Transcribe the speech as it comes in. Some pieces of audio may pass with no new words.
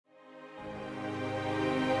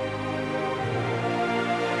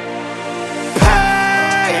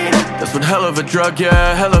That's one hell of a drug,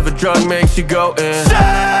 yeah. Hell of a drug makes you go insane.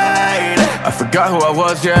 I forgot who I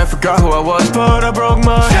was, yeah, I forgot who I was, but I broke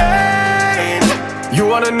my chains. You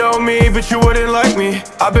wanna know me, but you wouldn't like me.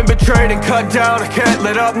 I've been betrayed and cut down, I can't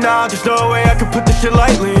let up now. There's no way I can put this shit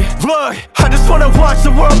lightly. Look, I just wanna watch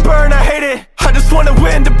the world burn, I hate it. I just wanna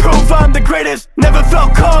win to prove I'm the greatest. Never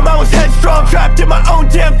felt calm, I was headstrong, trapped in my own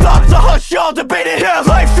damn thoughts. So hush, y'all debate it. Yeah,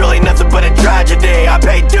 life's really nothing but a tragedy. I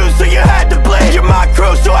paid dues, so you had to bleed. You're my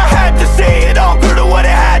crew, so I had to see it all grew to what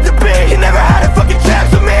it had to be. You never had a fucking chance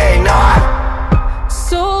with me, nah.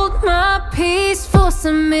 Sold my peace for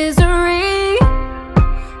some misery.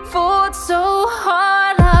 Fought so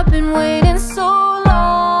hard, I've been waiting so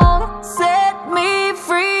long. Set me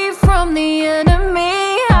free from the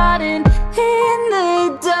enemy, hiding in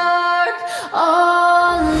the dark,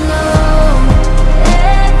 all alone.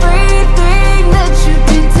 Everything that you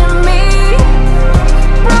did to me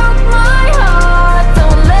broke my heart,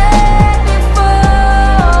 don't let me fall.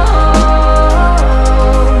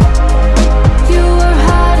 You were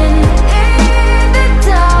hiding in the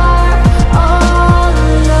dark, all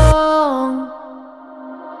alone.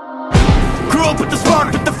 Grew up with the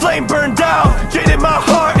spark, but the flame burned out. Jaded my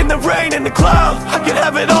heart in the rain and the clouds. I can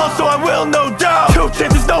have it all, so I will, no doubt. 2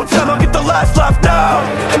 chances, no time, I'll get the last laugh now.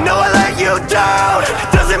 I know I let you down,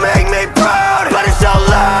 doesn't make me proud, but it's so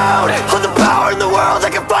loud. All the power in the world, I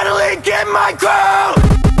can finally get my crown.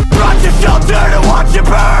 Brought you shelter to watch you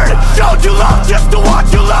burn, showed you love just to watch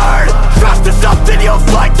you learn. Trust is something you'll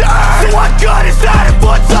fight to earn. So what good is that if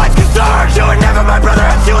one side's concerned? You were never my brother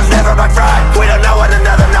and she was never my friend. We don't know one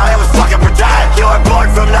another now, it was fucking pretend. You were born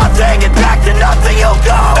from nothing and back to nothing you'll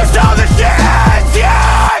go. That's how this shit ends,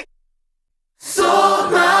 yeah.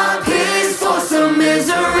 Sold my peace for some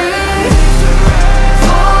misery.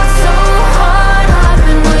 Fought so hard, I've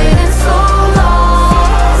been waiting so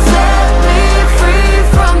long. Set me free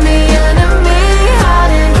from the enemy,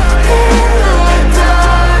 hiding in the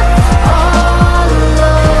dark, all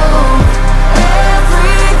alone.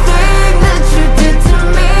 Everything that you did to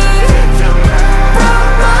me broke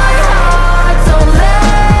my heart, don't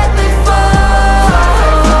let me fall.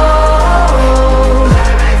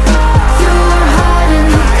 You were hiding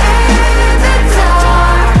in the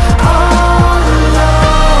dark, all alone.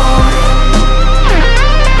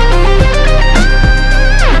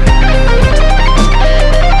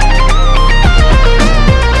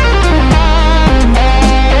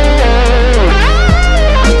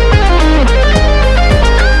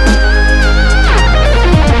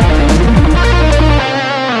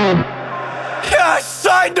 Yeah, I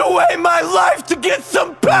signed away my life to get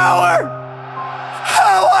some power.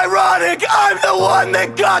 How ironic, I'm the one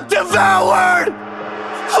that got devoured.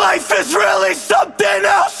 Life is really something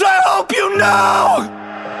else, I hope you know.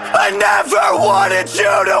 I never wanted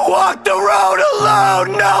you to walk the road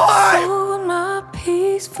alone, no, Sold my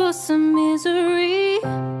peace for some misery.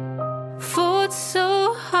 Fought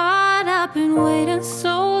so hard, I've been waiting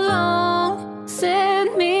so long.